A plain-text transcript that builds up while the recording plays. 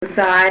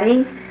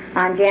Society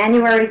on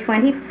January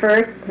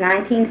 21st,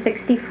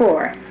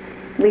 1964.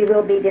 We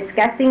will be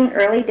discussing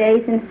early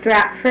days in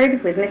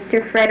Stratford with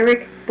Mr.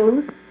 Frederic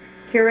Booth,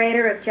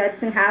 Curator of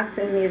Judson House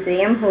and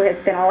Museum, who has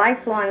been a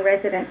lifelong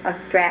resident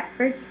of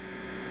Stratford.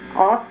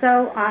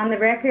 Also on the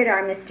record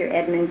are Mr.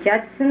 Edmund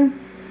Judson.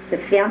 The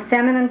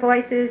feminine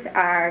voices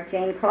are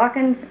Jane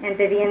Calkins and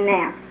Vivienne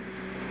Knapp.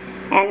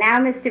 And now,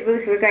 Mr.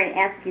 Booth, we're going to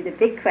ask you the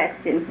big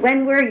question.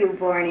 When were you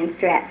born in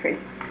Stratford?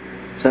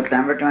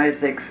 September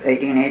 26,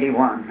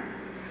 1881.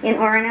 In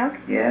Oronoque?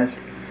 Yes.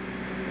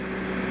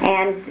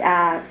 And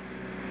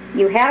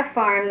you had a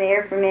farm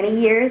there for many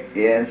years?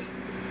 Yes.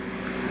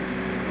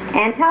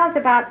 And tell us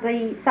about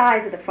the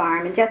size of the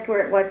farm and just where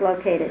it was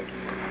located.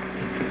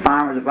 The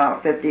farm was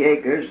about 50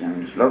 acres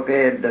and it's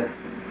located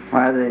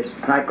where the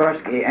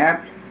Sikorsky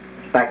Air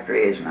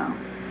factory is now.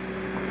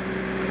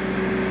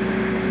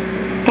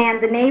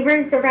 And the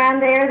neighbors around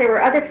there, there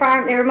were other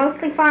farms, there were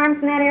mostly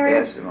farms in that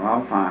area? Yes, there were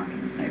all farms in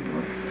the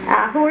neighborhood.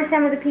 Who were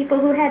some of the people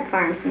who had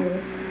farms maybe?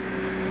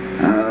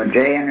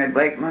 J. Henry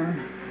Blakeman,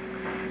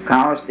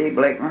 Carl C.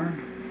 Blakeman,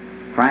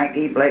 Frank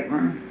E.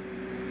 Blakeman,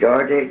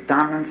 George H.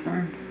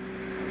 Tomlinson,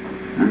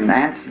 and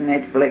Anson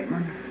H.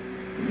 Blakeman,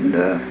 and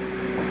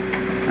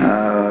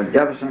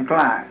Jefferson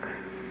Clark.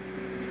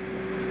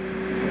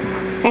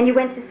 And you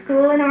went to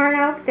school in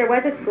Oronoque? There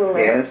was a school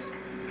there? Yes.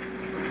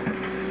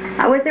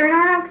 Was there an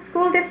Oronoque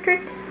school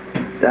district?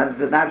 That's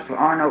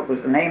Oronoque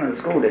was the name of the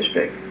school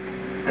district.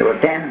 There were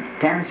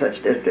 10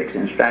 such districts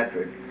in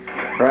Stratford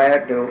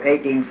prior to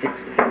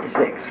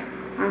 1856.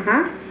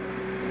 Uh-huh.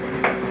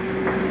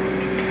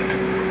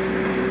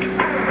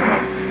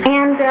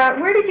 And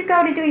where did you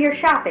go to do your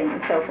shopping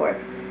and so forth?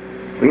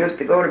 We used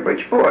to go to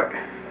Bridgeport.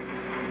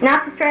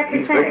 Not to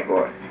Stratford Center?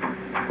 Bridgeport.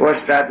 Of course,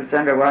 Stratford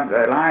Center wasn't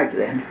very large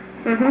then.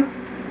 Mm-hmm.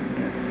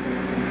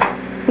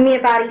 You mean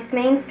about East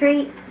Main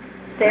Street?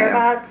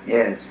 Thereabouts?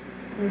 Yes.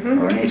 Mm-hmm.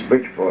 Or in East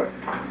Bridgeport.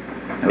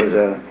 There was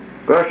a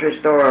grocery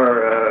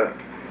store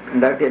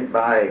conducted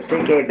by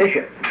C.K.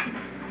 Bishop,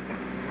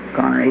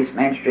 corner East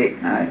Main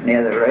Street,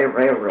 near the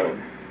railroad.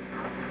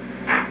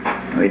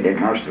 We did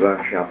most of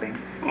our shopping.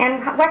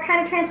 And what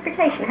kind of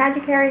transportation? How'd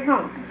you carry it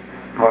home?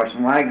 Horse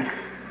and wagon.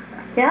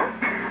 Yeah?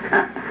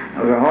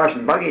 Those were horse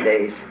and buggy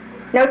days.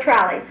 No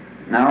trolleys?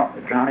 No,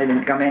 the trolley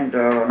didn't come in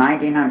until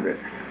 1900.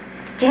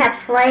 Did you have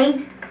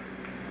sleighs?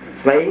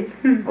 Sleighs?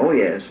 Oh,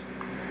 yes.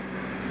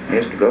 They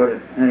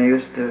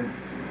used to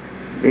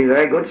be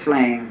very good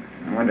sleighing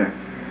in winter.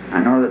 I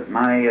know that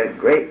my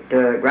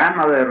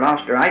great-grandmother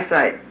lost her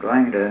eyesight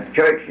going to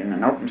church in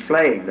an open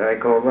sleigh in very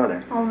cold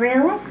weather. Oh,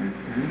 really?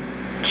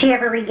 Mm-hmm. Did she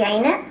ever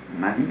regain it?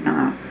 I think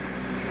not.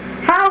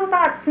 How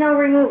about snow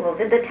removal?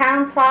 Did the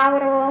town plow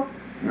at all?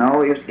 No,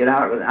 we used to get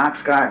out with an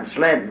ox cart and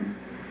sled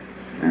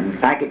and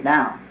pack it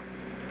down.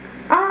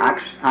 Oh.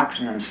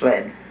 Oxen and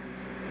sled.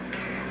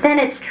 Then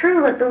it's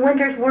true that the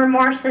winters were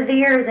more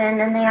severe then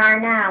than they are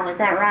now, is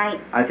that right?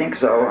 I think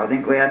so. I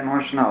think we had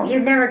more snow.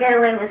 You'd never get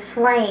away with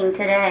sleighing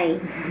today.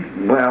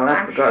 Well,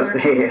 that's because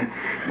the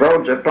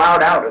roads are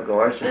plowed out, of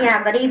course.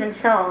 Yeah, but even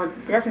so,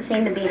 it doesn't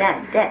seem to be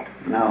that depth.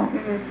 No.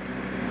 Mm-hmm.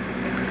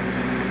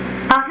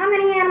 How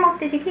many animals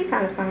did you keep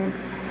on the farm?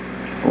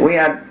 We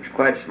had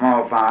quite a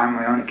small farm.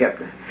 We only kept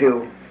a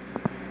few,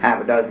 half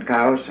a dozen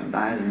cows,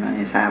 sometimes as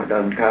many as half a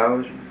dozen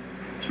cows.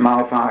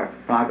 Small flock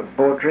of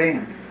poultry.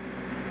 And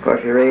of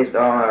course, we raised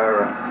all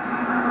our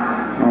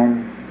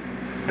own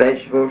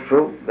vegetables,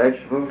 fruit,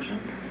 vegetables,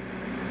 and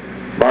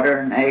butter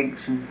and eggs.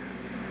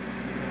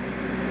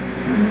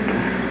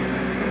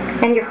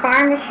 And your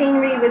farm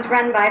machinery was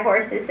run by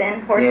horses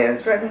then?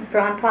 Yes.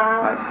 Drawn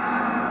plows?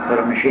 What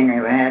the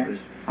machinery we had was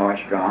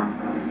horse-drawn.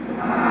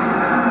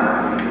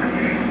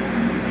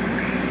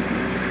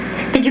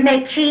 Did you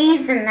make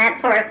cheese and that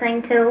sort of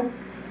thing, too?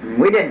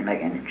 We didn't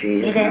make any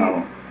cheese, you didn't?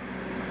 no.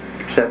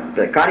 Except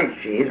the cottage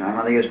cheese. My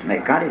mother used to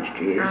make cottage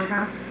cheese.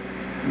 Uh-huh.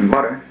 And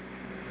butter.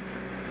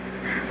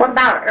 What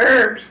about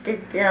herbs?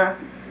 Did she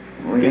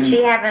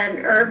have an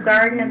herb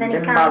garden of any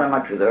kind? Didn't bother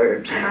much with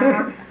herbs.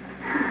 Uh-huh.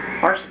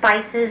 Or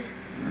spices?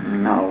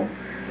 No.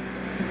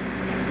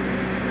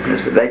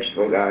 Just a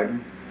vegetable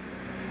garden.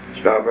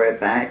 Strawberry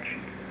patch.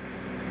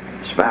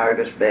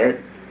 Asparagus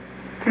bed.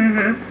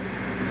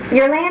 Mm-hmm.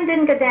 Your land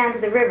didn't go down to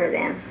the river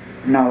then?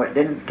 No, it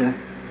didn't.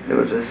 There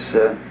was this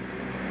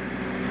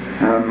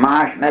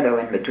marsh meadow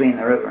in between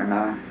the river and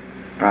our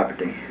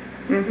property.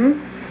 Mm-hmm.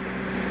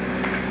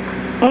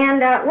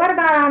 And what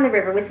about on the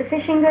river? Was the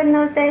fishing good in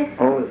those days?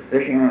 Oh,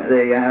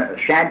 the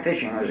shad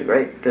fishing was a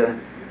great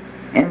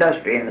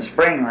industry in the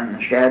spring when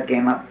the shad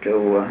came up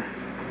to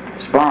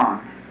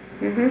spawn.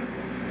 Mm-hmm.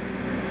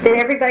 Did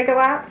everybody go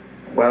out?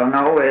 Well,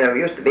 no, there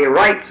used to be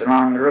rights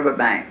along the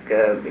riverbank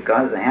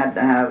because they had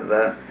to have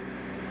a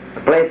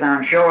place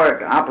on shore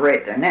to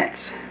operate their nets.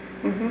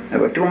 Mm-hmm. There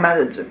were two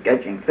methods of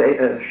catching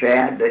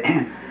shad: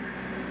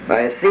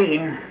 by a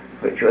seine,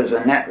 which was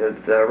a net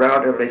with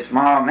relatively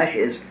small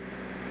meshes,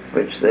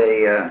 which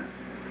they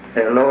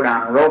load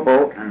on a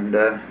rowboat and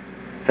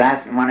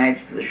fasten one edge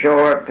to the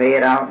shore, pay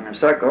it out in a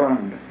circle,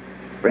 and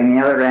bring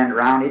the other end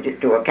around it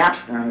to a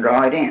capstan and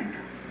draw it in.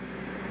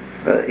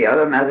 But the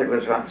other method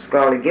was what's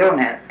called a gill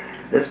net.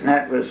 This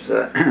net was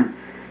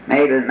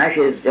made with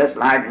meshes just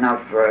large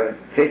enough for a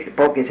fish to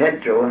poke his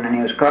head through, and then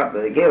he was caught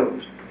by the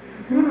gills.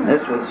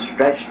 This was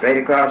stretched straight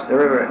across the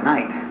river at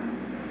night.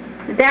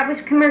 That was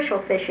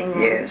commercial fishing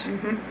then? Yes.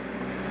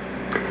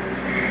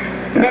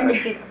 Then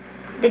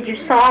did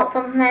you salt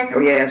them then? Oh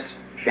yes,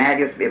 shad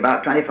used to be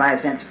about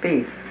 25 cents a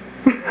piece.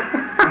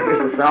 There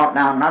was the salt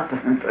down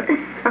nothing.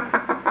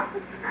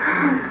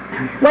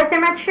 Was there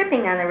much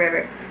shipping on the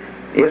river?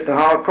 They used to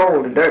haul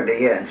coal to Derby,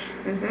 yes.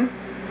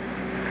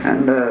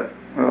 And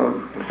well,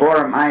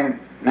 before my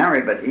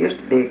memory, but there used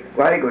to be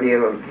quite a good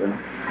deal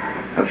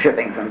of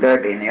shipping from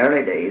Derby in the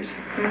early days.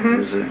 It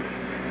was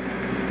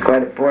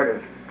quite a port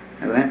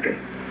of entry.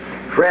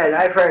 Fred,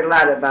 I've heard a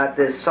lot about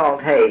this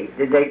salt hay.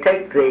 Did they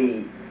take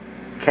the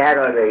cat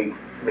or the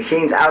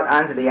machines out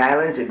onto the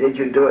islands, or did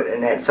you do it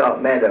in that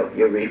salt meadow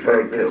you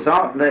referred to? This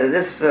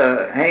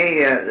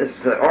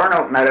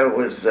Oronoque meadow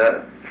was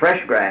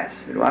fresh grass.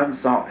 It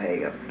wasn't salt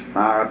hay up as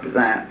far up as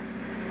that.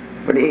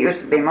 But it used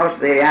to be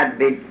mostly, it had to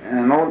be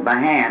mowed by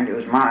hand. It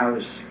was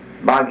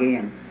boggy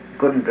and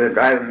couldn't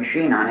drive a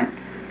machine on it.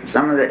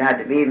 Some of it had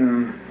to be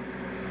even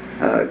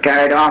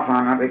carried off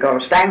on what we call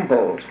stang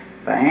poles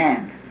by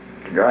hand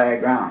to dry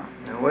ground.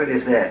 Now, what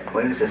is that?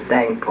 What is a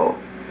stang pole?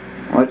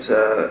 Well, it's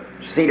a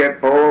cedar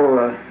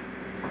pole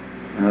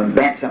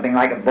bent something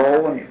like a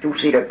bowl, and 2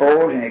 cedar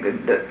poles, and you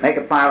could make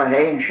a pile of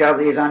hay and shove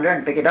these under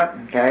and pick it up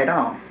and carry it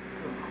off.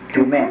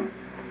 2 men.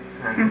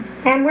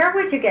 And where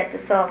would you get the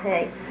salt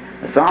hay?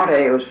 The salt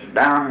hay was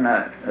down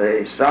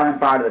the southern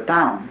part of the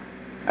town.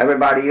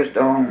 Everybody used to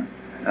own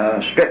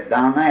a strip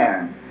down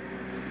there.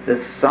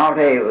 This salt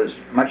hay was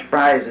much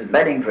prized as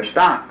bedding for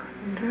stock.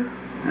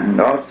 And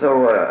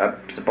also, I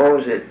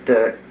suppose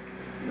there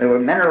were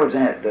minerals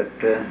in it that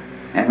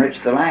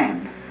enriched the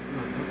land.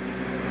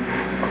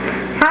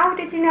 How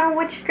did you know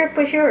which strip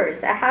was yours?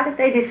 How did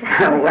they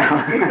decide? Well,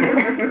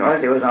 of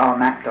course it was all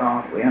mapped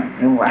off. We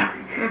knew well.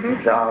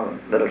 It's all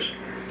little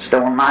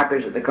stone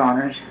markers at the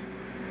corners.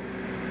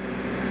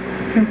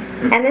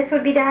 And this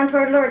would be down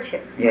toward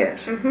Lordship? Yes.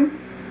 Okay.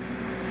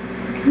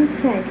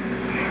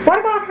 What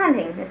about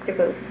hunting, Mr.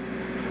 Booth?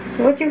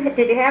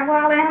 Did you have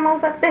wild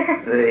animals up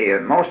there? The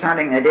most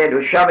hunting they did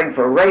was shoving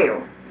for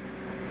rail.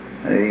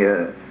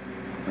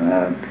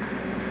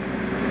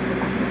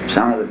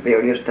 Some of the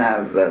people used to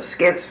have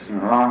skiffs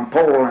and a long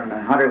pole, and the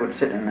hunter would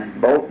sit in the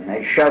boat, and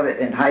they'd shove it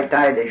in high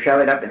tide. They'd shove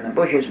it up in the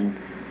bushes and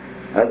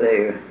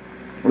the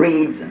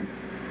reeds, and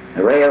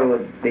the rail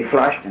would be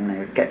flushed, and they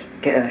would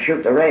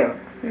shoot the rail.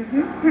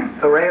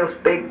 Are rails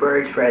big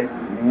birds, Fred?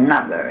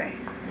 Not very.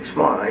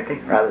 Small, I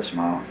think. Rather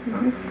small.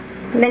 And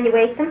then you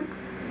ate them?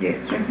 Yes.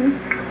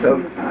 So,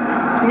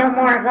 No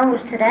more of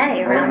those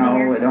today around no,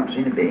 here. they don't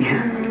seem to be.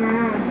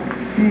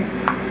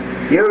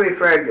 you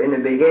referred in the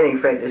beginning,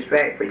 Fred, to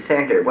Stratford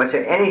Center. Was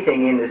there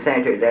anything in the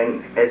center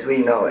then as we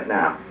know it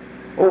now?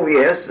 Oh,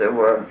 yes, there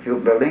were a few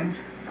buildings.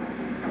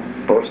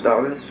 Post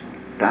office,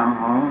 town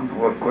hall,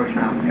 well, of course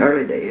now in the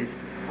early days.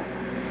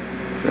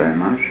 Very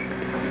much.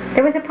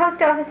 There was a post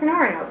office in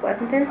Oronoque,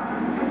 wasn't there?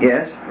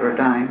 Yes, for a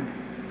time.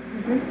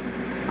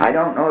 I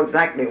don't know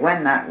exactly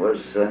when that was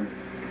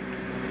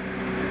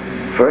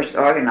first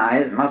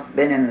organized. It must have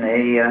been in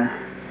the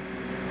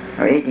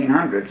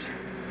 1800s,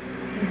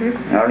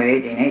 early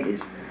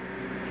 1880s.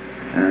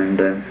 And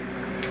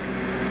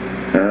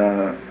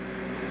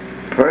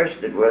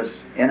first it was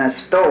in a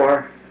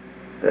store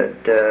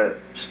that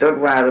stood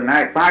where the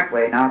Merrick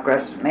Parkway now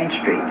crosses Main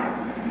Street.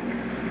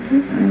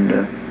 And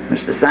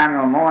Mr.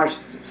 Samuel Morse,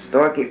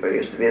 storekeeper,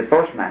 used to be the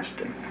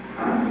postmaster.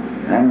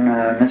 Then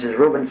Mrs.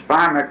 Reuben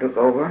Sparmer took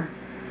over,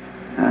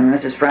 and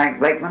Mrs. Frank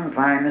Blakeman,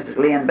 finally Mrs.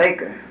 Leon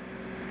Baker.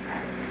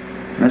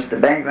 Mr.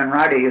 Benjamin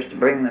Ryder used to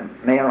bring the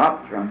mail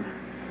up from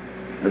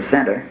the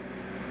center.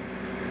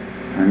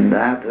 And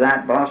after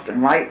that,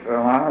 Boston White for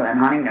a while, then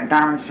Huntington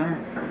Townsend.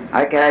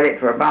 I carried it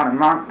for about a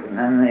month, and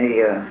then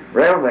the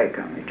railway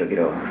company took it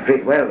over,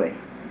 Street Railway.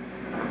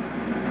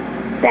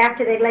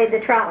 After they laid the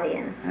trolley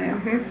in? Yeah.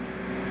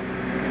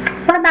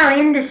 What about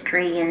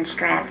industry in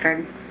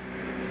Stratford?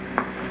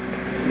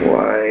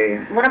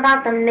 Why, What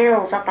about the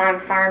mills up on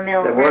Farm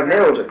Mill there River? were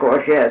mills, of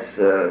course, yes.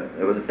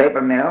 There was a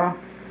paper mill,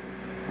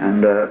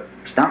 and a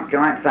stump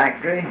joint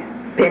factory,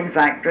 pin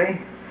factory,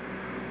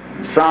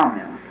 and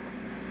sawmill.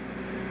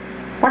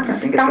 What's I a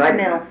think it's stump right.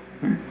 mill?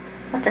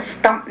 What's a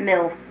stump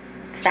mill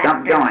factory?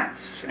 Stump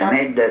joints. Stump-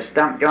 They made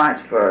stump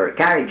joints for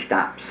carriage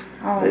tops.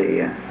 Oh.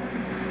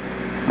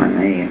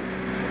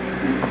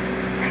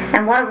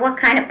 And what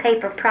kind of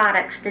paper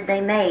products did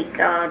they make?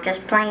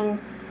 Just plain?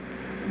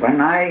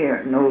 When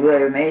I knew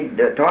they made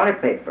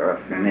toilet paper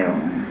up the mill.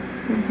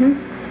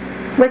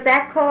 Was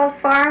that called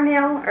Farm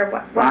Mill, or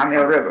what? Farm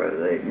Mill River.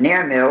 The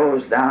near mill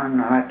was down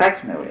where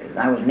Peck's mill is.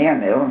 That was near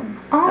mill, and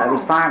that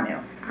was Farm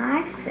Mill.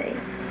 I see.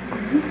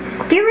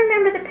 Do you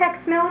remember the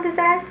Peck's Mill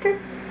disaster?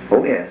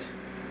 Oh, yes.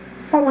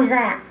 What was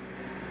that?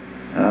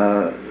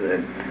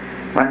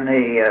 When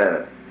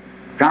the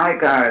trolley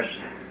cars,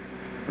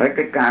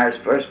 electric cars,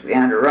 first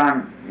began to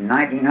run in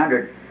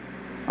 1900,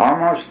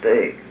 almost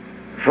the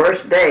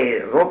first day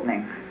of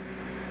opening,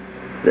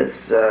 This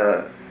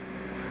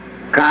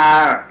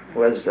car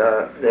was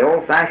the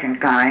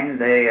old-fashioned kind.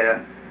 They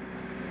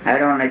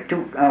had only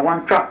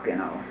one truck, you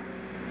know.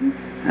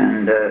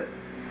 And the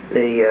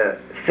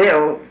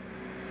fill,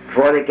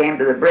 before they came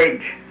to the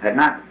bridge, had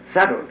not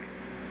settled.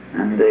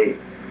 And the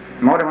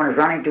motorman was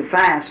running too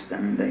fast,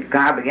 and the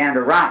car began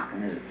to rock,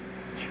 and as it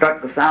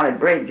struck the solid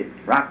bridge, it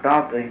rocked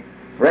off the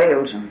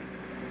rails and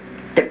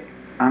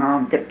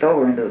tipped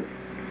over into.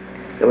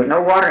 There was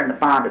no water in the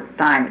pond at the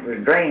time. It was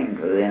drained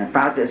in the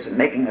process of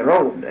making the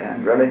road,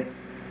 and really,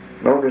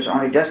 the road was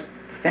only just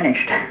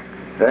finished.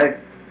 The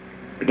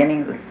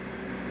beginning of the.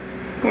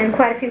 And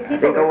quite a few people. I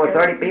think were over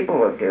killed. 30 people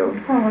were killed.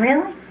 Oh,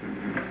 really?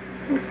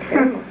 That's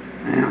terrible.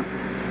 Yeah.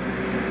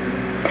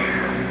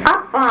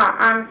 Up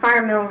on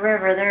Fire Mill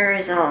River, there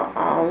is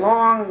a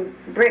long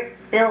brick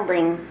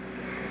building,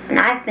 and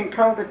I've been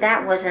told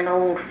that was an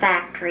old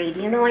factory. Do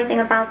you know anything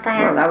about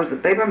that? Well, that was the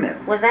paper mill.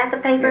 Was that the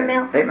paper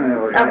mill? Paper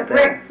mill was A right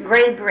brick, there.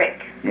 gray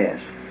brick. Yes.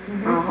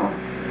 Oh.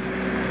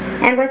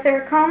 And was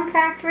there a comb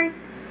factory?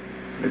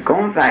 The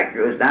comb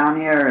factory was down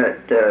here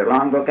at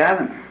Longbrook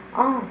Avenue.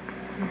 Oh.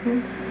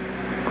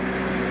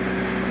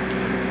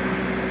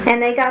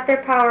 And they got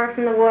their power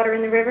from the water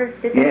in the river,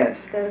 did they? Yes.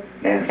 Those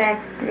Yes.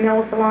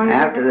 mills along the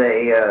After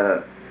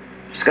river?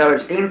 they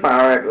discovered steam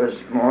power, it was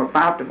more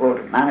profitable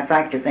to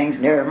manufacture things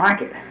near a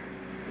market.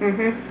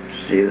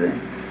 See, the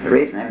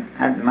reason they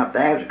had them up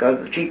there was because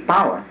of the cheap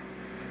power.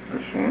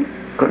 Sure.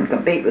 Couldn't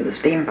compete with the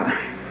steam power.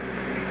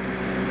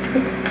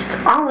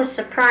 It's always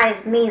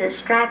surprised me that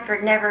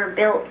Stratford never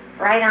built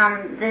right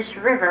on this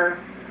river,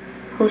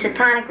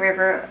 Housatonic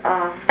River,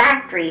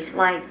 factories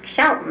like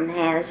Shelton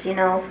has, you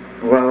know.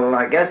 Well,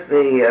 I guess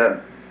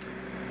the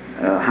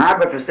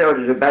harbor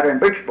facilities are better in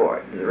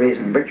Bridgeport. The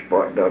reason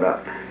Bridgeport built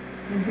up.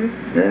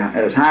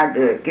 It was hard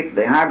to keep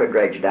the harbor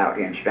dredged out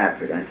here in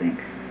Stratford, I think.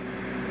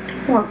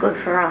 Well, good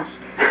for us.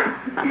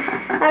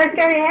 I was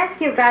going to ask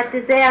you about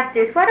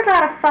disasters. What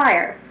about a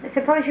fire? I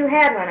suppose you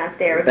had one up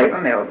there. The paper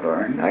mill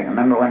burned. I can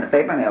remember when the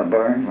paper mill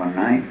burned one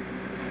night.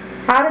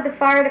 How did the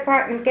fire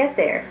department get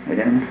there? They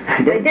didn't.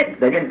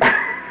 They didn't.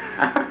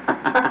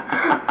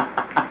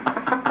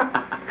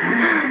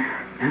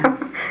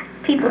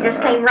 People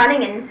just came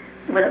running in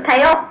with a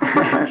pail.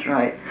 That's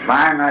right.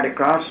 Fire right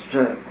across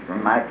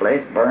from my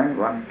place burned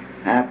one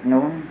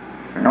afternoon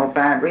for no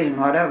apparent reason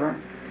whatever.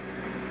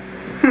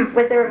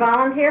 Was there a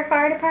volunteer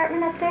fire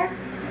department up there?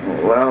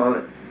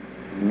 Well,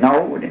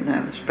 no, we didn't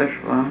have a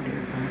special volunteer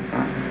fire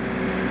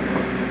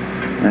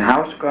department. The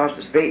house across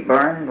the street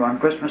burned one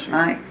Christmas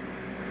night.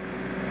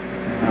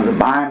 The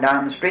barn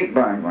down the street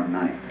burned one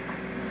night.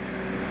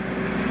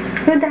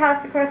 Who'd the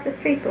house across the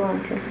street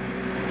belong to?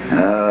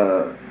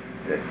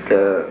 It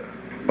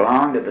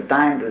belonged at the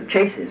time to the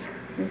Chases,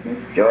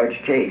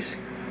 George Chase.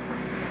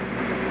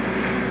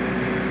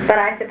 But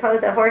I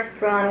suppose a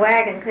horse-drawn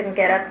wagon couldn't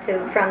get up to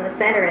from the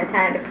center in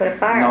time to put a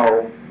fire.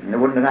 No, and they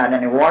wouldn't have had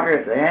any water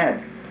if they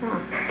had.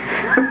 Oh.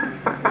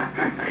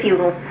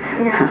 Futile.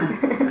 Yeah.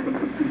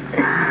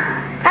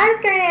 I was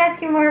going to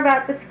ask you more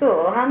about the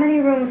school. How many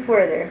rooms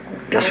were there?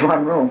 Just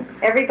one room.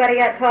 Everybody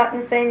got taught in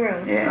the same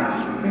room? Yes.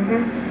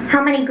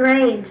 How many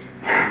grades?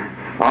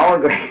 All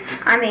the grades.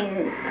 I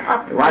mean,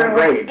 up It wasn't to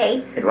graded.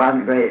 8? It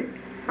wasn't graded.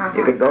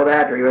 You could go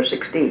there till you were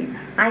 16.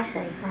 I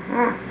see.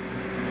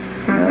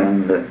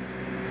 And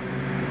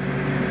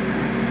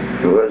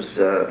it was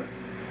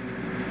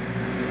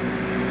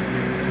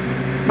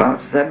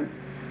about 17.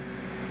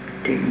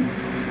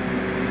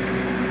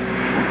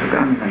 I've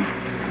forgotten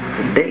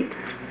the date.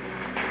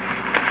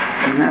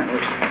 And that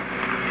was.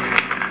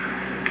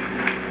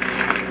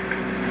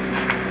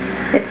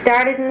 It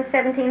started in the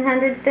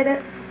 1700s, did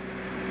it?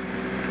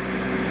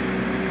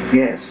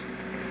 Yes.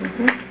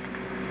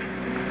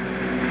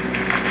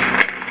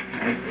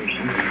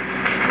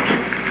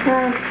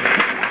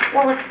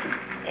 Well,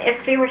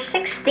 if you were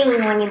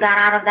 16 when you got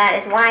out of that,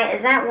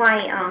 is that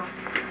why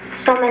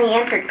so many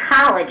entered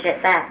college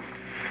at that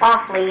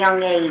awfully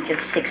young age of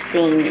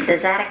 16?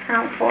 Does that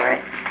account for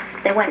it?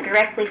 They went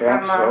directly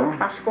from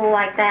a school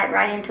like that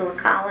right into a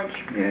college?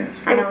 Yes.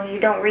 I know you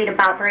don't read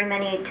about very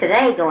many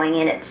today going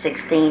in at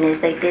 16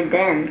 as they did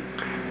then.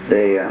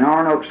 The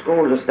Oronoque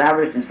School was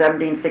established in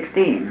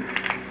 1716.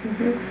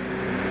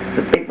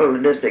 The people of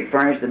the district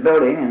furnished the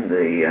building, and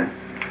the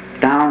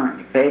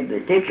town paid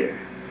the teacher,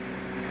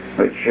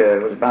 which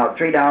was about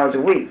 $3 a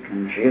week,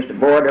 and she used to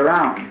board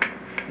around.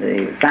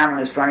 The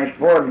families furnished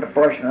board in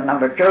proportion to the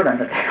number of children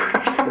that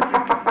they were.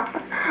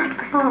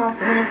 Oh,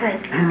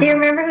 nice. Do you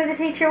remember who the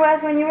teacher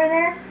was when you were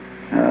there?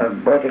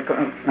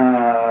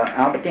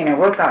 Albertina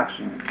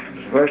Wilcoxon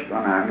was the first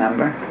one I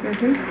remember,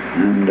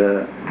 and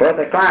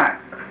Bertha Clark,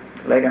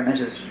 later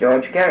Mrs.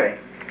 George Carey,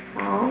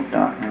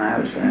 taught when I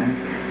was there.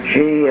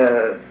 She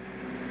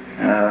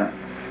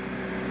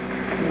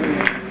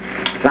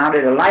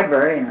founded a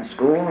library in the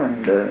school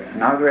and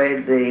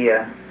inaugurated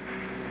the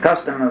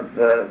custom of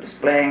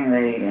displaying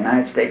the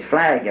United States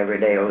flag every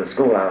day over the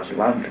schoolhouse. It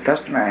wasn't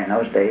customary in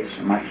those days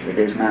so much as it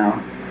is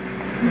now.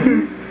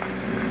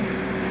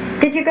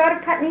 Did you go to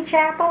Putney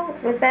Chapel?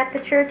 Was that the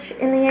church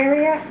in the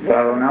area?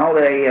 Well, no,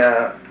 they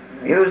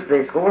used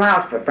the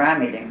schoolhouse for prayer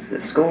meetings,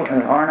 the school,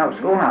 Oronoque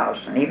schoolhouse,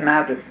 and even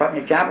after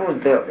Putney Chapel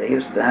was built, they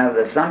used to have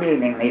the Sunday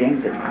evening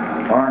meetings at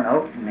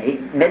Oronoque and the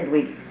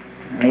midweek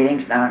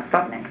meetings down at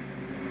Putney.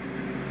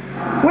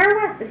 Where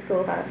was the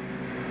schoolhouse?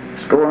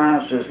 The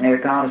schoolhouse was near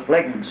Collins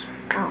Blaken's.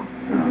 Oh.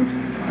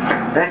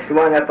 That's the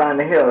one up on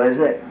the hill,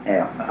 isn't it?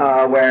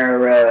 Yeah. Where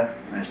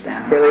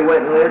Billy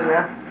Winton lives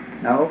now?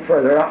 No,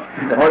 further up.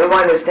 Oh, the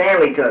one that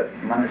Stanley took.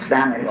 The one that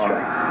Stanley took.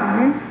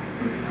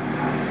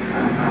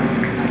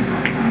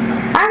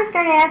 I was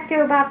going to ask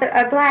you about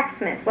a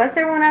blacksmith. Was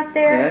there one up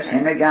there? Yes,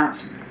 Edmund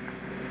Judson.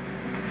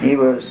 He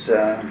was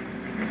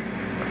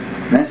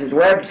Mrs.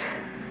 Webb's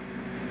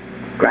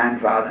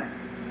grandfather.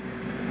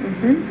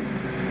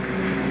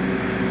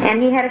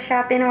 And he had a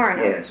shop in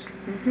Oronoque? Yes.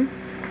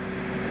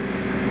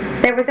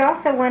 There was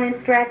also one in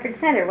Stratford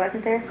Center,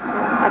 wasn't there?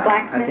 A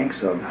blacksmith? I think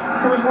so.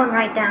 There was one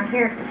right down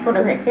here at the foot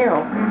of the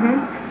hill.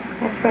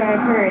 That's what I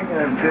heard.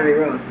 On Ferry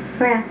Road.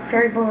 Yeah,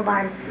 Ferry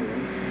Boulevard.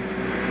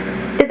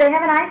 Did they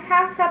have an ice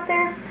house up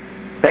there?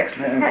 Peck's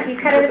You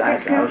cut it at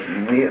ice Peck's Mill? house.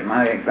 And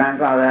my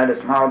grandfather had a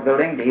small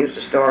building they used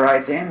to store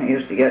ice in. He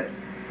used to get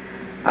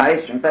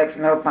ice from Peck's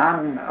Mill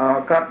Pond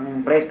or cut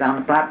and placed on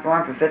the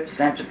platform for 50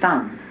 cents a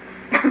ton.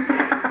 No.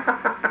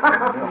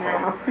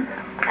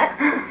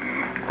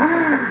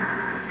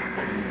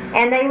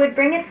 And they would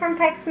bring it from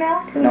Peck's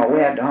Mill? No, we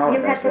had to haul it.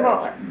 You had to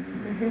haul it?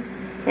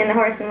 In the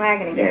horse and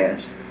wagon again?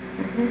 Yes.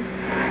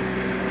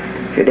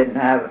 If you didn't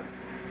have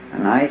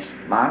an ice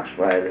box,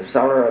 why the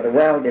cellar or the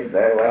well did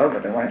very well,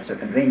 but they weren't so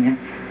convenient.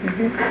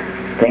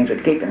 Things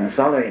would keep in the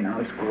cellar, you know,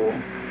 it's cool.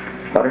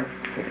 Butter,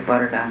 keep the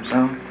butter down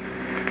so.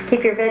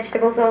 Keep your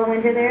vegetables all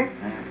winter there?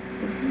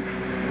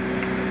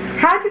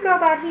 How'd you go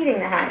about heating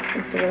the house,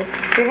 Mr. Booth?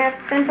 Do you have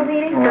central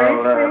heating?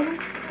 Well,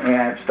 we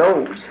had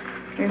stoves.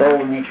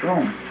 Stove in each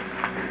room.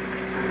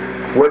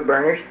 Wood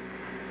burners?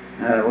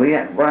 We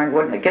had burned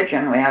wood in the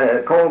kitchen. We had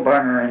a coal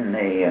burner in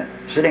the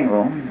sitting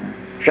room.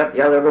 Shut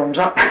the other rooms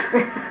up.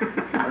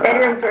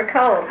 Bedrooms were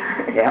cold.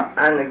 Yeah.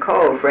 On the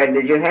coal, Fred,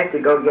 did you have to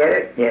go get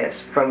it? Yes.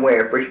 From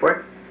where?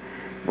 Bridgeport?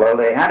 Well,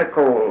 they had a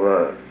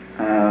coal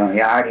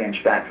yard here in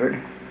Stratford.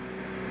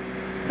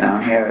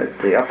 Down here at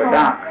the upper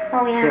dock.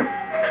 Oh, yeah.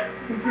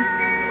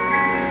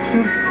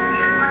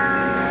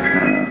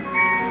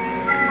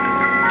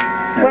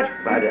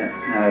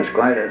 It was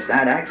quite a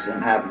sad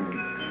accident happened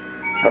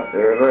up the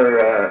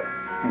river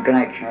in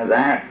connection with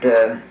that.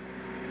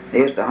 They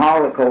used to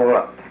haul the coal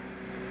up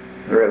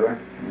the river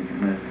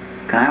with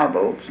canal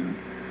boats. And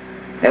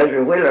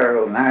Ezra Wheeler,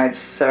 who married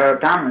Sarah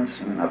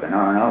Tomlinson up in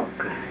Oronoque,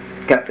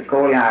 kept the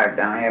coal yard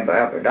down here by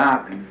Upper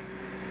Dock. And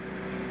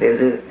it was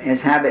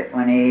his habit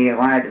when he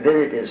wanted to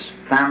visit his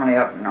family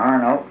up in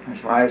Oronoque,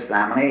 his wife's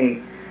family,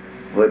 he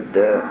would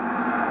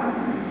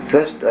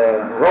twist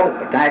a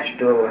rope attached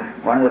to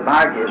one of the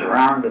barges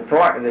around the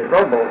thwart of his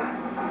rowboat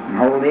and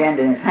hold the end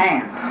in his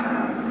hand.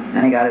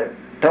 Then he got a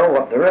tow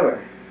up the river.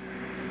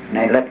 And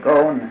they'd let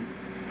go and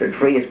they'd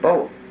free his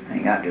boat. And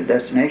he got to his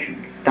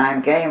destination.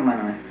 Time came when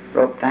the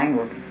rope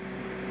tangled,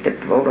 tipped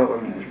the boat over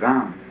and he was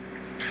drowned.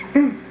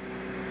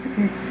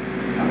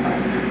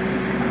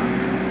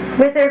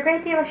 Was there a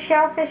great deal of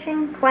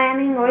shellfishing,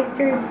 clamming,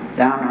 oysters?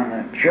 Down on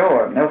the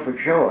shore, Milford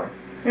Shore.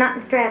 Not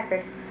in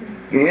Stratford.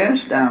 Yes,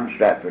 down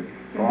Stratford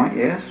Point,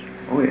 yes.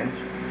 Oh, yes.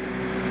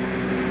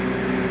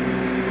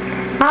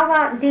 How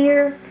about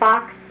deer,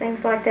 fox,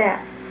 things like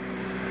that?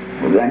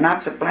 Well, they're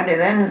not so plenty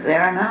then as they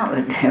are now.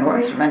 There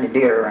weren't so many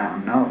deer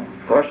around, no.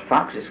 Of course,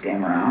 foxes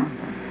came around.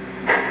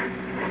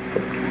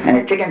 And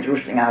the chickens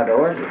roosting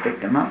outdoors, they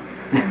picked them up.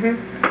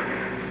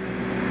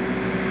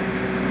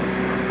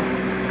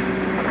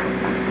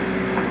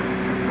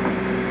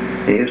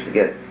 They used to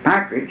get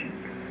partridge, and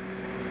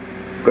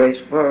gray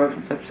squirrels,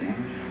 and such things.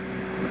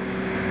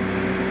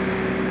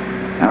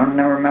 I don't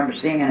never remember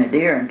seeing any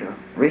deer until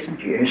recent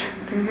years.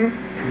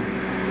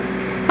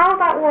 How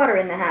about water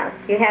in the house?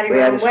 You had your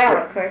own well,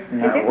 of course.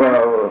 No,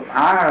 well,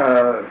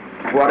 our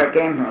water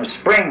came from a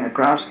spring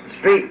across the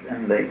street,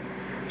 and the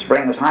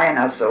spring was high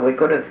enough so we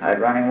could have had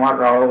running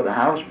water all over the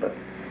house, but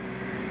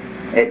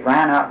it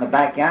ran out in the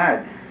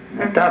backyard in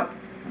the tub.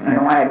 And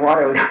when I had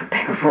water, we got to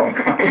pay for it.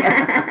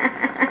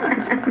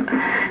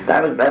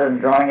 That was better than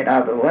drawing it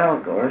out of the well,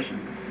 of course.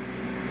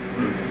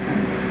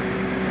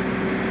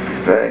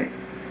 Very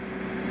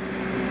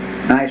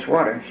nice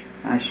water,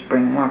 nice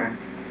spring water.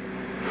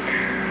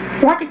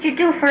 What did you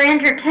do for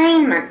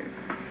entertainment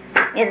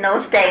in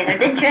those days, or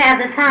didn't you have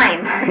the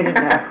time? I didn't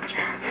have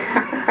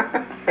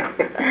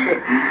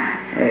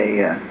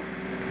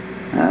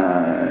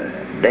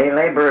day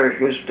laborers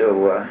used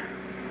to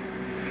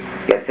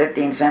get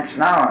 15 cents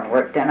an hour and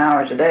work 10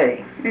 hours a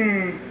day.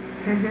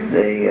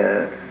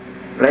 The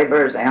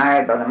laborers they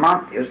hired by the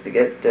month used to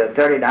get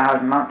 $30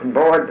 a month and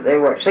board, but they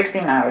worked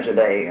 16 hours a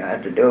day. You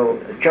had to do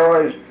the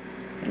chores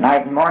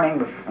night and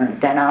morning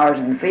and 10 hours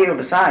in the field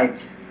besides.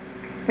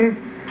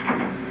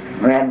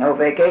 We had no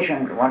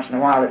vacation, once in a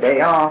while a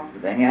day off,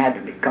 but then you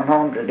had to come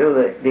home to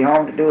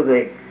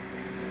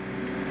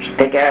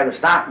take care of the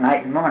stock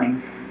night and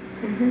morning.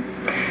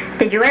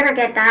 Did you ever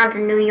get down to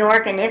New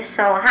York, and if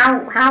so,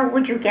 how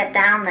would you get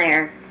down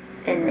there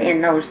in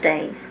those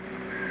days?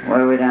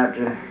 Well, we'd have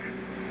to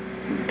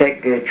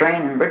take a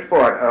train in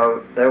Bridgeport.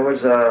 There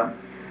was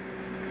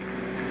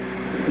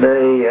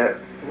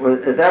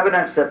there's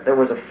evidence that there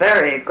was a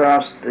ferry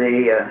across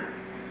the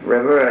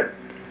river at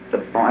the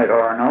point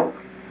Oronoque.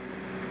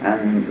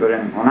 And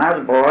when I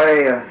was a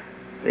boy,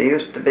 there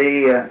used to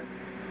be a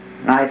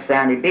nice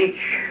sandy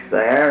beach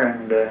there,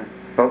 and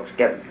folks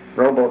kept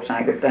rowboats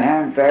anchored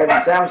there and ferried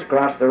themselves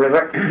across the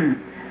river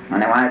when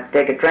they wanted to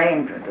take a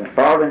train to the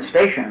Baldwin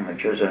Station,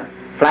 which was a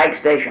flag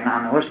station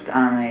on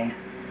the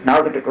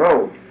Naugatuck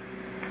Road.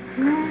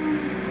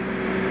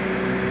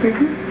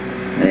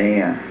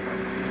 The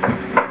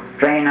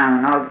train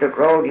on the Naugatuck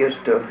Road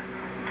used to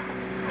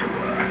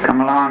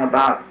come along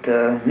about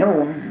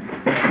noon.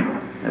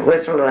 The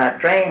whistle of that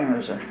train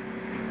was a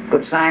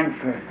good sign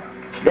for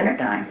dinner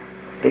time.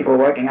 People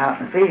working out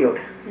in the field.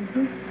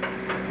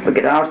 We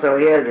could also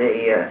hear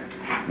the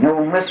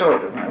noon whistle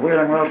of the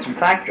Wheeler and Wilson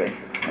factory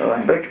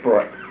in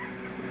Bridgeport.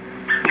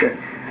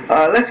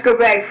 Let's go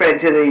back, Fred,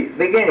 to the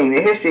beginning,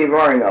 the history of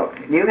Oronoque.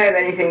 Do you have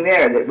anything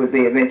there that would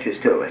be of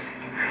interest to us?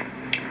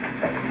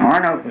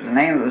 Oronoque was the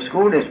name of a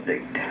school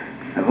district,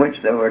 of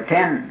which there were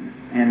 10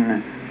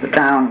 in the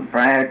town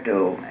prior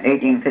to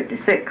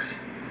 1856.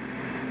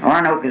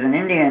 Oronoque is an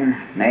Indian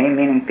name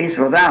meaning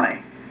peaceful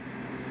valley,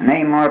 a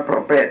name more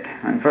appropriate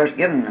when first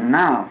given than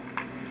now.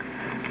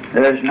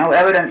 There is no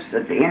evidence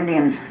that the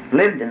Indians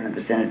lived in the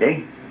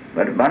vicinity,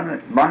 but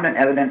abundant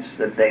evidence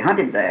that they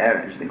hunted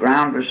there as the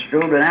ground was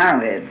strewed with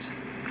arrowheads.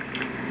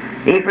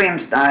 Ephraim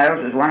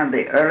Stiles was one of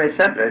the early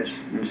settlers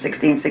in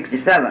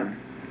 1667.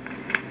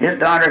 His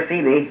daughter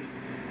Phoebe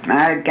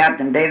married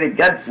Captain David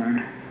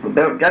Judson, who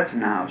built Judson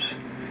House.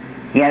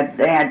 They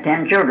had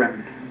 10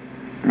 children.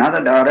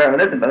 Another daughter,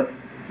 Elizabeth,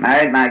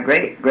 married my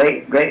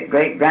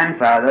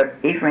great-great-great-grandfather,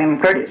 Ephraim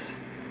Curtis.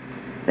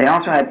 They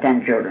also had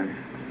 10 children.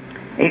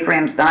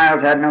 Ephraim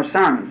Stiles had no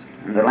sons,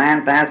 and the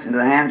land passed into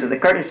the hands of the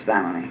Curtis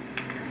family.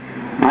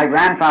 My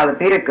grandfather,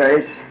 Peter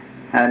Curtis,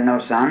 had no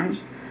sons,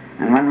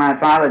 and when my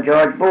father,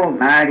 George Booth,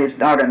 married his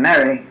daughter,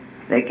 Mary,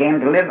 they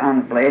came to live on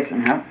the place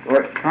and helped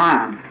work the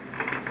farm.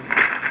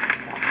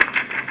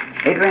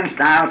 Ephraim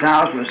Stiles'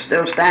 house was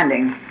still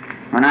standing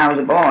when I was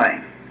a boy.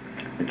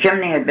 The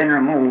chimney had been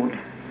removed,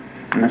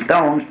 and the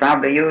stones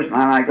probably used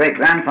by my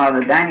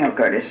great-grandfather Daniel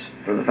Curtis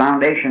for the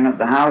foundation of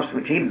the house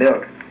which he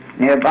built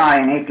nearby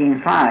in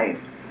 1805.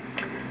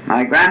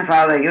 My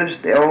grandfather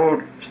used the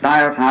old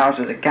Stiles house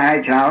as a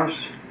carriage house,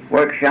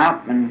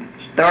 workshop, and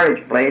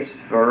storage place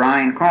for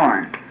ryeing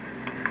corn.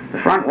 The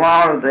front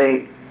wall of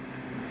the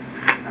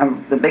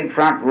big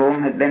front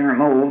room had been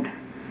removed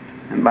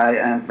and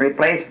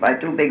replaced by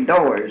 2 big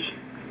doors.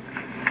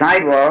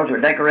 Side walls were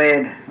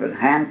decorated with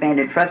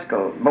hand-painted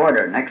fresco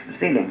border next to the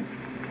ceiling.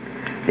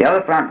 The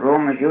other front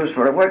room was used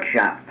for a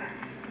workshop.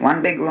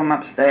 One big room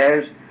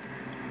upstairs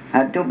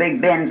had 2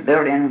 big bins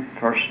built in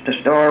to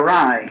store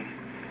rye.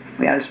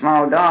 We had a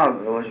small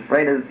dog who was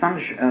afraid of the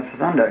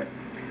thunder.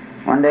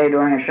 One day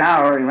during a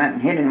shower, he went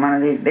and hid in one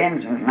of these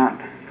bins and was not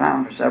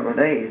found for several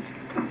days.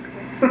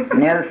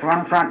 Near the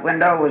front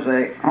window was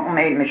a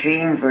homemade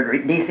machine for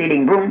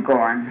de-seeding broom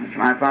corn, which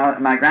my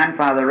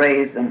grandfather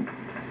raised and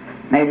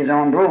made his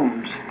own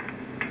brooms.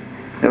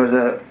 There was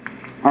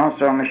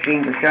also a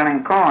machine for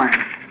shelling corn.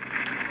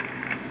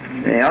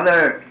 The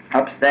other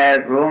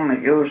upstairs room was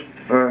used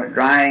for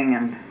drying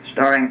and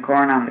storing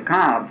corn on the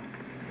cob.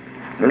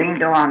 The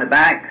lean-to on the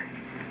back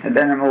had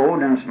been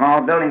removed and a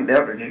small building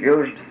built which was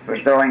used for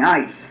storing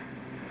ice.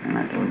 And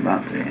I told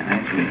about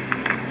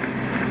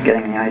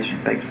getting the ice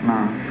from Peck's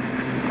mom.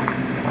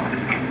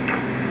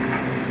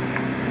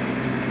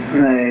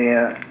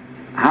 The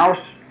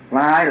house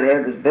where I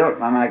lived was built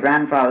by my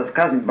grandfather's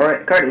cousin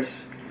Curtis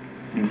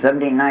in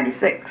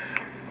 1796,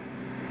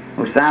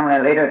 whose family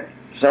later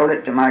sold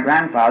it to my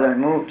grandfather and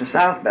moved to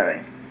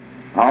Southbury.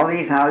 All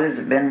these houses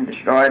have been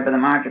destroyed by the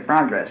March of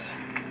Progress.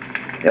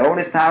 The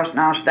oldest house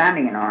now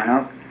standing in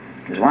Oronoque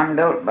is one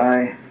built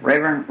by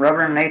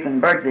Reverend Nathan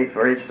Birdsey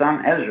for his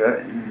son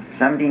Ezra in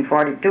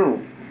 1742.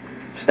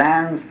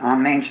 Stands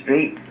on Main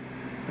Street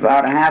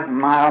about a half a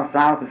mile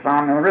south of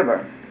Farmill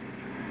River.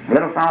 A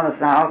little farther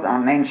south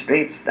on Main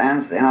Street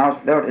stands the house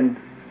built in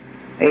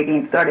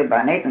 1830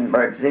 by Nathan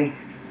Birdsey,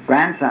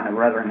 grandson of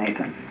Reverend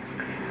Nathan.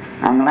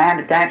 On the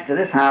land attached to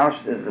this house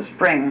is the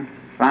spring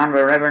found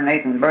by Reverend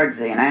Nathan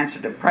Birdsey in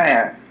answer to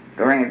prayer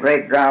during a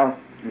great drought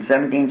in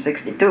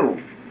 1762.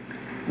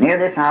 Near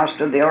this house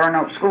stood the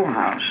Oronoque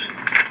Schoolhouse.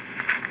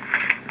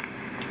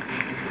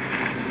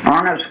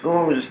 Oronoque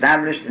School was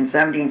established in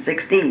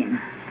 1716.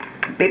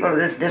 The people of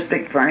this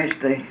district furnished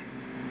the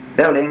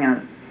building and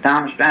the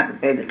town of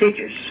Stratford paid the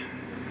teachers.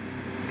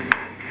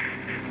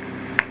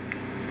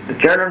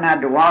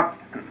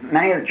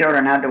 Many of the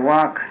children had to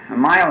walk a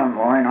mile or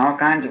more in all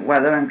kinds of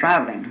weather and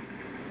traveling.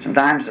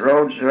 Sometimes the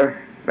roads were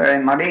very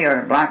muddy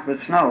or blocked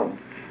with snow.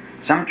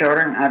 Some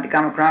children had to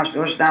come across the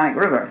Houstonic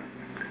River.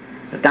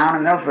 The town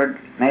of Milford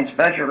made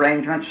special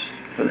arrangements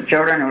for the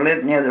children who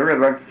lived near the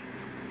river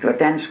to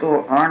attend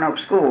Oronoque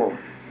School.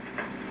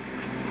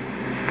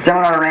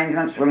 Similar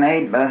arrangements were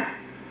made by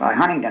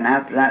Huntington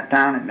after that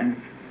town had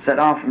been set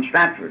off from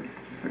Stratford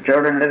for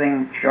children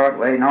living a short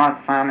way north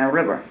of Farm Mill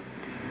River.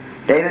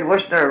 David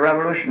Worcester, of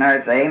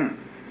Revolutionary fame,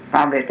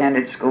 probably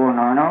attended school in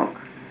Oronoque.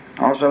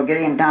 Also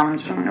Gideon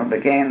Tomlinson, who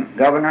became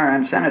governor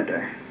and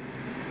senator.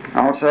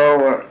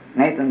 Also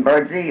Nathan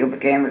Birdsey, who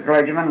became a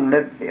clergyman and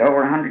lived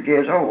over 100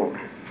 years old.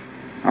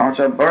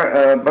 Also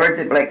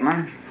Birdsey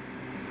Blakeman,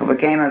 who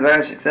became a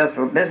very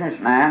successful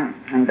businessman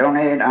and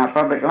donated our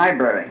public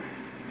library.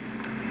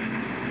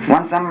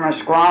 One summer a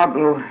squaw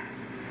blew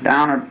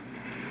down a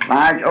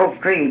large oak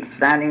tree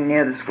standing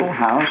near the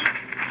schoolhouse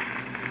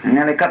and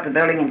nearly cut the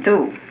building in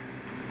two.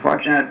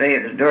 Fortunately,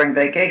 it was during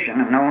vacation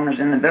and no one was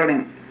in the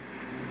building.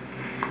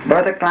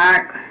 Bertha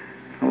Clark,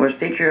 who was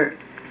teacher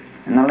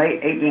in the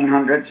late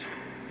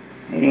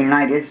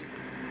 1890s,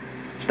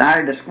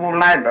 started a school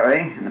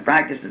library and the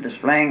practice of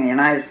displaying the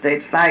United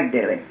States flag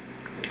daily.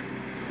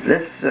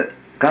 This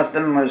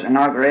custom was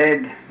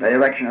inaugurated by the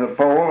erection of a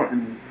pole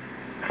and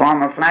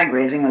form of flag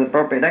raising with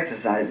appropriate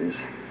exercises.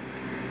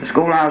 The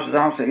schoolhouse was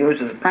also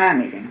used as a prayer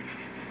meeting.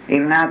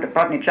 Even after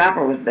Putney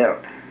Chapel was built,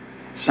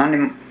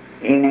 Sunday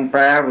evening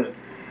prayer was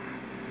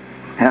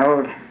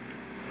held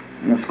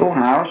in the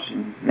schoolhouse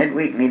and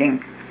midweek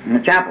meeting in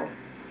the chapel.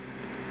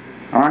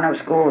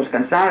 Oronoque School was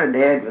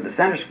consolidated with the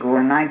Center School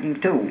in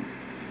 1902.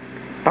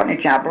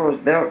 Putney Chapel was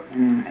built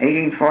in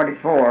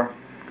 1844,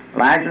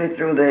 largely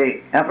through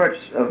the efforts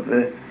of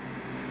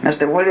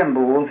Mr. William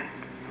Booth,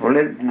 who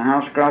lived in the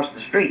house across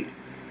the street.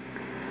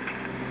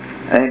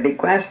 A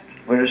bequest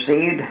was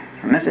received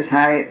from Mrs.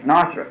 Harriet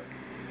Northrop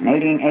in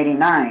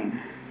 1889.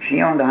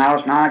 She owned the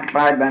house now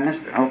occupied by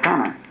Mr.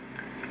 O'Connor,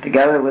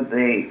 together with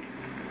the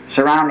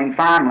surrounding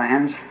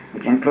farmlands,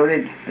 which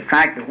included the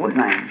tract of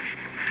woodland.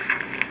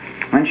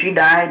 When she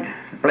died,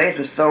 the place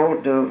was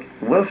sold to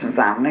the Wilson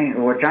family,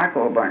 who were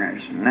charcoal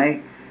burners, and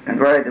they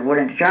converted the wood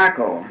into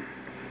charcoal.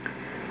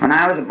 When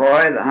I was a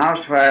boy, the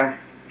house where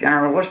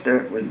General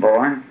Worcester was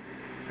born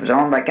was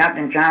owned by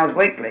Captain Charles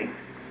Wakely,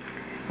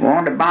 who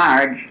owned a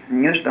barge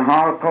and used to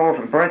haul coal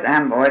from Perth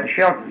Amboy to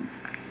Shelton.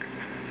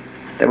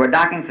 There were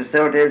docking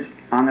facilities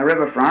on the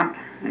riverfront,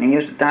 and he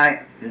used to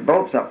tie his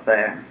boats up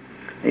there.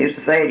 They used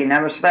to say he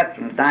never slept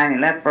from the time he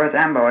left Perth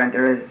Amboy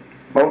until his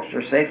boats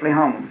were safely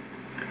home.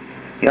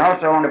 He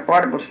also owned a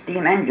portable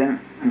steam engine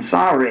and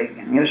saw rig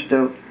and used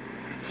to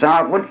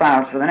saw wood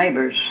piles for the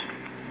neighbors.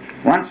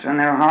 Once, when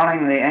they were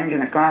hauling the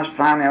engine across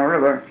Farm Mill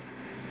River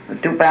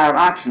with two pair of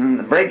oxen,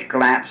 the bridge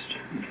collapsed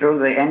and threw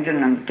the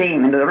engine and the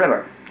team into the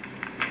river.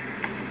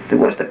 The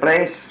Worcester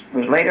place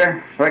was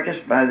later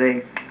purchased by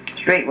the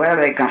Street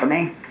Railway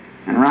Company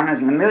and run as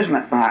an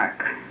amusement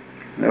park.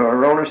 There were a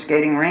roller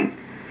skating rink,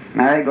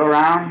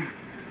 merry-go-round,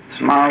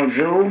 small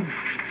zoo,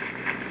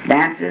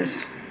 dances,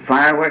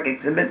 firework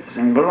exhibits,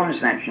 and balloon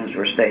ascensions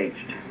were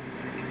staged.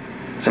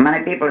 So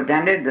many people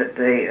attended that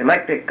the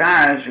electric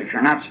cars, which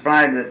were not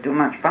supplied with too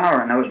much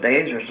power in those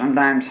days, were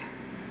sometimes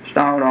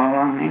stalled all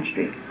along Main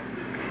Street.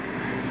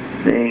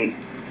 The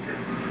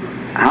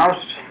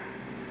house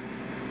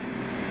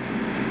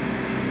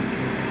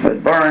was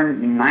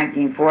burned in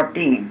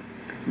 1914,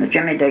 and the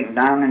chimney taken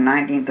down in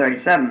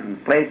 1937.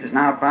 The place is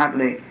now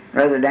partly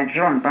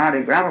residential and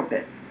partly gravel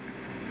pit.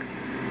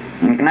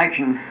 In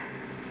connection,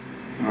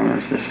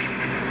 let's just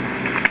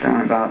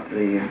talk about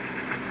the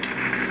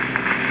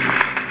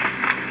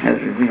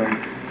Ezra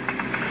Wheeler.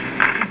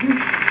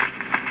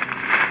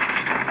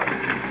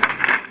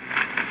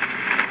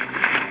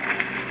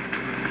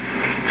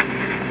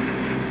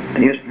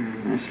 This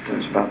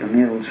was about the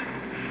mules.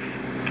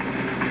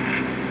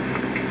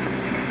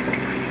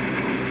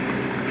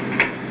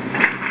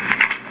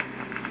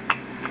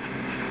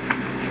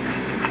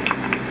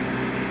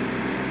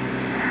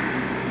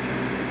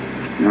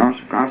 And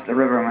also across the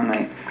river when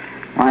they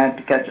wanted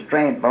to catch a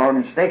train at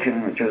Baldwin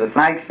Station, which was a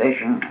flag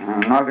station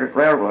on the Norfolk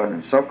Railroad,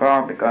 and so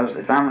called because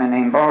the family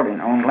named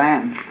Baldwin owned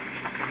land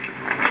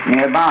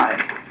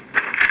nearby.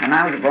 When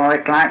I was a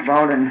boy, Clark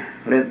Baldwin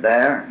lived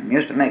there and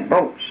used to make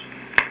boats.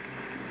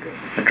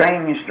 The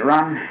train used to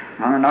run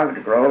on the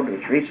Norfolk Road,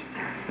 which reached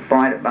the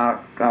point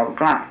about 12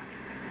 o'clock.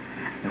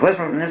 The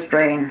whistle from this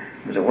train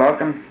was a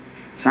welcome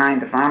sign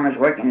to farmers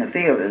working the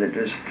field that it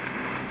was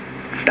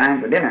time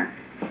for dinner.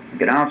 You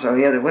could also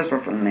hear the whistle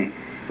from the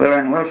Wheeler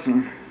and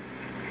Wilson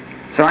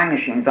sewing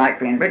machine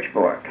factory in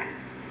Bridgeport.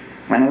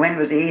 When the wind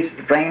was east,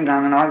 the trains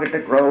on the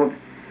Norfolk Road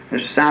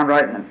used to sound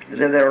right as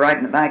if they were right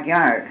in the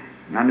backyard.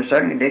 And under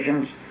certain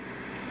conditions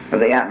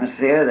of the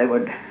atmosphere, they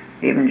would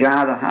even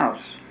jar the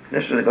house.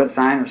 This was a good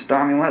sign of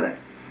stormy weather.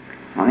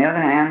 On the other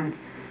hand,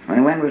 when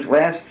the wind was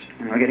west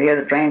and we could hear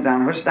the trains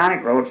on the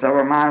Houstonic Road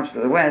several miles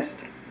to the west,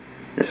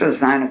 this was a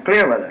sign of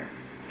clear weather.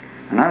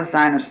 Another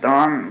sign of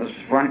storm was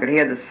one could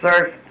hear the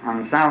surf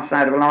on the south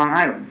side of Long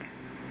Island.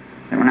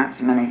 There were not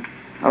so many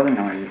other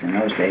noises in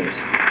those days.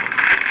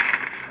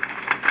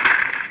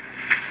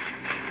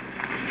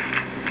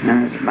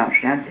 Now this is about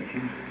shad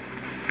fishing.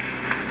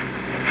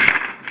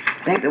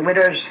 I think the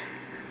winters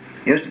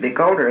used to be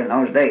colder in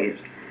those days.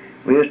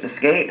 We used to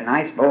skate an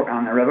ice boat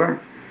on the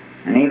river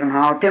and even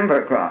haul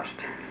timber across.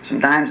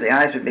 sometimes the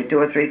ice would be 2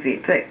 or 3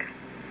 feet thick.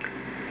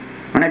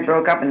 When it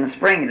broke up in the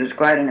spring, it was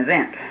quite an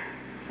event.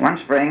 One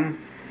spring,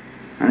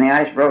 when the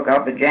ice broke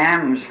up, a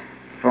jam was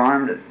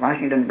formed at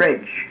Washington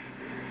Bridge.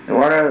 The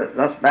water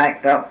thus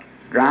backed up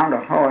drowned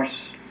a horse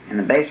in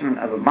the basement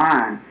of a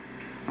barn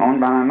owned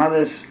by my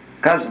mother's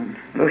cousin,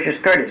 Lucius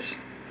Curtis.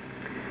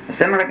 A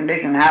similar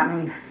condition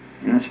happened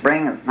in the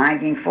spring of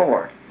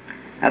 1904.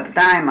 At the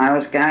time, I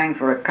was caring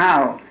for a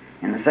cow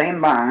in the same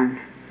barn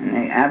in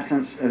the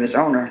absence of its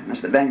owner,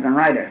 Mr. Benjamin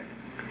Ryder.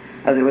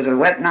 As it was a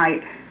wet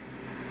night,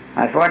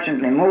 I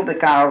fortunately moved the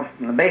cow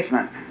from the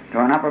basement to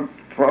an upper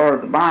floor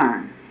of the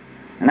barn.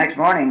 The next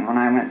morning, when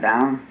I went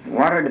down, the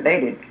water had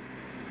abated,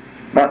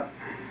 but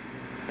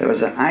there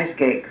was an ice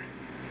cake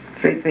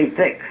 3 feet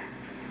thick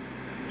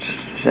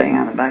sitting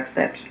on the back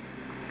steps.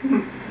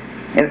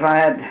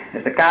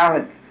 If the cow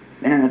had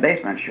been in the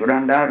basement, she would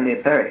undoubtedly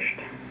have perished.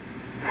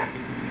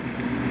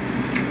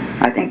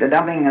 I think the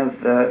dumping of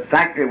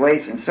factory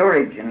waste and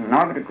sewage in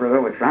Oronoque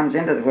River, which runs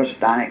into the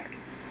Housatonic,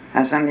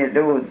 has something to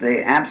do with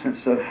the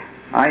absence of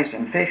ice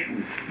and fish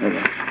in the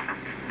river.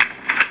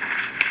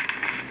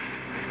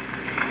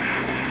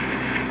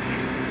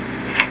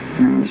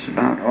 And this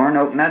about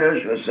Oronoque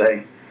Meadows was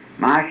a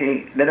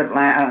marshy bit of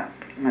land,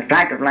 a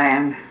tract of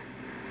land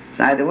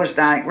beside the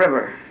Housatonic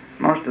River.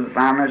 Most of the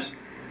farmers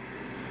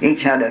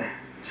each had a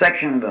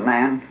section of the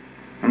land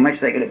from which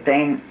they could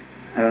obtain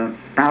a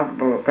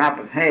profitable crop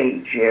of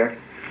hay each year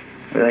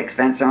with the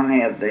expense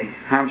only of the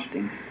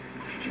harvesting.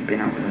 Should be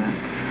over that.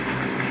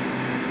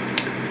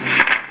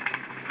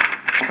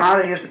 My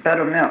father used to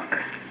peddle milk.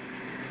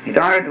 He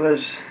thought it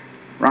was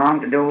wrong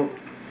to do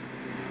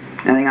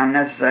anything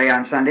unnecessary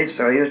on Sundays,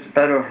 so he used to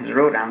peddle his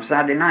route on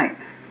Saturday night.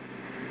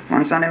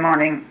 One Sunday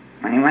morning,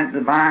 when he went to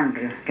the barn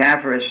to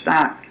care for his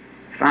stock,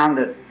 he found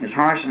that his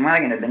horse and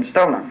wagon had been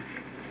stolen.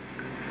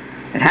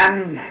 It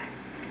happened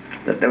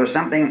that there was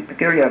something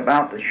peculiar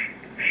about the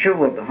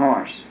shoe of the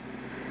horse,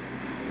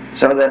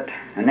 so that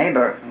a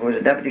neighbor who was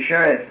a deputy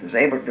sheriff was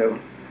able to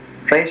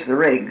trace the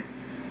rig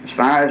as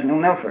far as New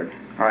Milford,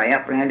 where he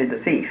apprehended the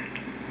thief.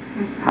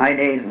 The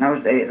highways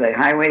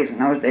in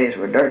those days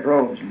were dirt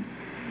roads, and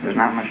there was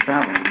not much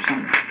travel on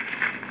Sunday.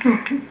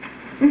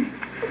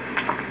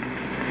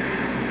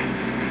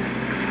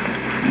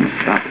 Let's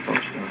stop the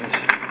post office.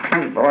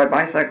 As a boy,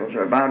 bicycles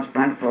were about as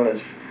plentiful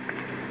as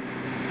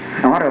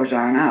autos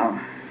are now.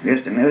 We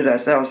used to amuse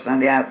ourselves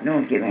Sunday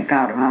afternoon keeping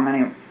account of how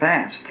many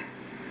passed.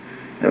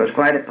 There was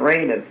quite a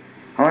parade of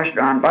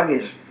horse-drawn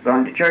buggies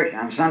going to church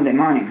on Sunday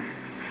morning.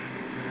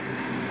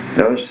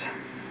 There was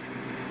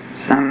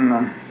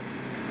some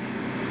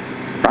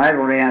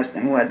rivalry as to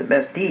who had the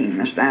best team.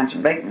 Mr.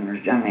 Anson Bateman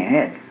was generally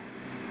ahead.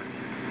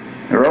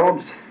 The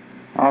roads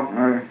often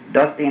were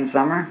dusty in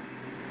summer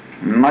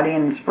and muddy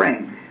in the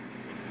spring.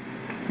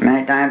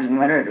 Many times in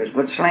winter it was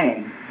good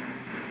sleighing.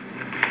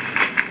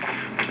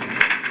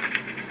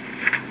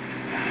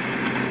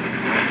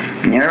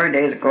 In the early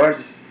days, of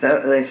course,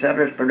 the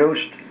settlers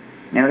produced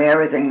nearly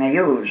everything they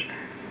used.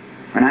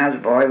 When I was a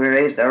boy, we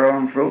raised our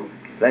own fruit,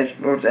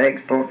 vegetables,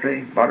 eggs,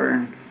 poultry, butter,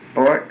 and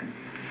pork,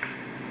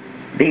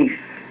 beef.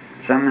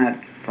 Some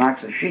had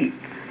flocks of sheep.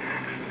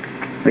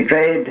 We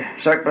traded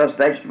surplus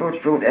vegetables,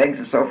 fruit, eggs,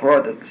 and so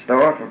forth at the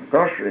store for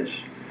groceries.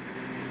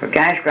 For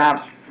cash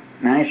crops,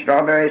 many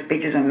strawberries,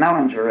 peaches, and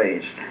melons were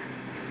raised.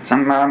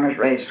 Some farmers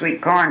raised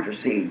sweet corn for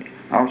seed,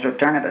 also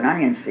turnip and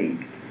onion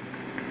seed.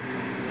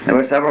 There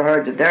were several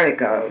herds of dairy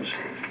cows.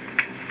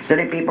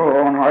 City people who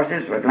owned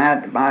horses were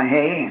glad to buy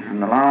hay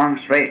and the long,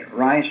 straight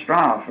rye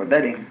straw for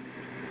bedding.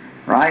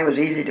 Rye was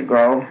easy to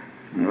grow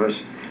and was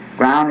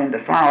ground into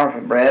flour for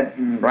bread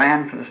and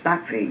bran for the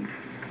stock feed.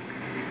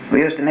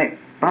 We used to make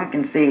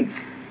pumpkin seeds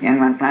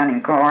when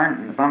planting corn,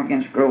 and the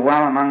pumpkins grew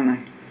well among the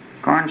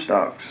corn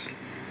stalks.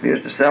 We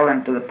used to sell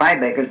them to the pie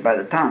bakers by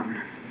the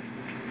ton.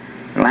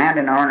 The land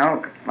in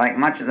Oronoque, like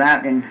much of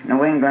that in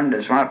New England,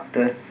 is what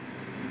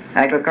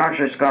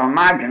agriculturists call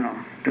marginal,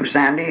 too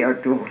sandy or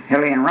too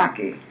hilly and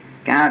rocky,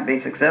 cannot be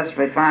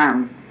successfully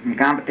farmed in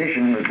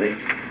competition with the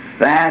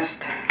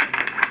vast,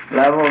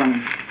 level,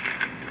 and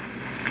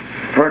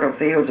fertile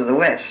fields of the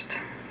West.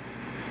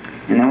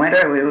 In the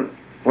winter, we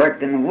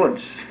worked in the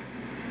woods,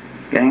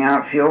 getting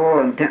out fuel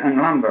and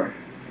lumber.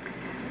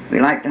 We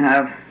liked to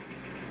have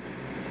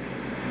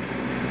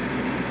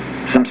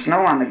some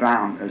snow on the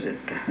ground, as it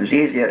was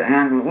easier to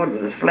handle wood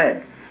with a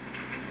sled.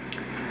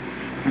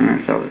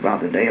 So it was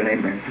about the day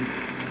labor.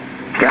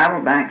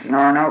 Gravel banks in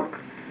Oronoque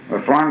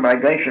were formed by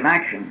glacial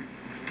action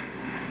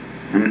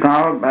and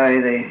called by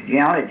the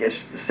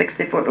geologists the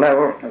 60-foot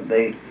level of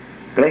the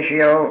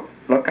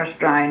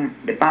glacial-lacustrine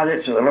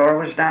deposits of the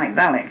lower Housatonic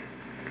Valley.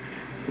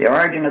 The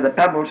origin of the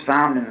pebbles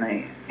found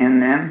in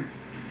them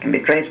can be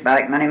traced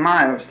back many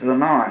miles to the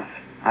north.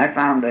 I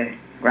found a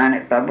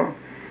granite pebble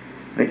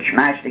which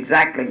matched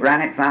exactly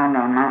granite found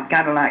on Mount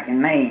Cadillac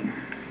in Maine.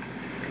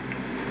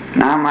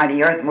 Now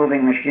mighty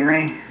earth-moving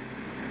machinery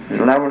has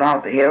leveled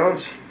out the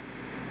hills.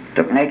 It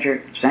took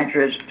nature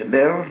centuries to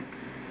build,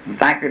 and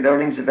factory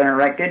buildings have been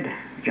erected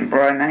which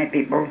employ many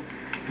people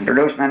and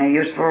produce many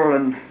useful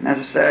and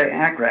necessary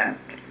aircraft.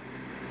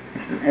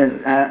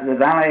 The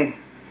valley,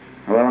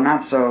 although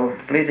not so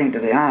pleasing to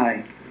the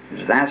eye,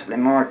 is vastly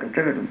more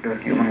contributive to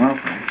human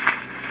welfare.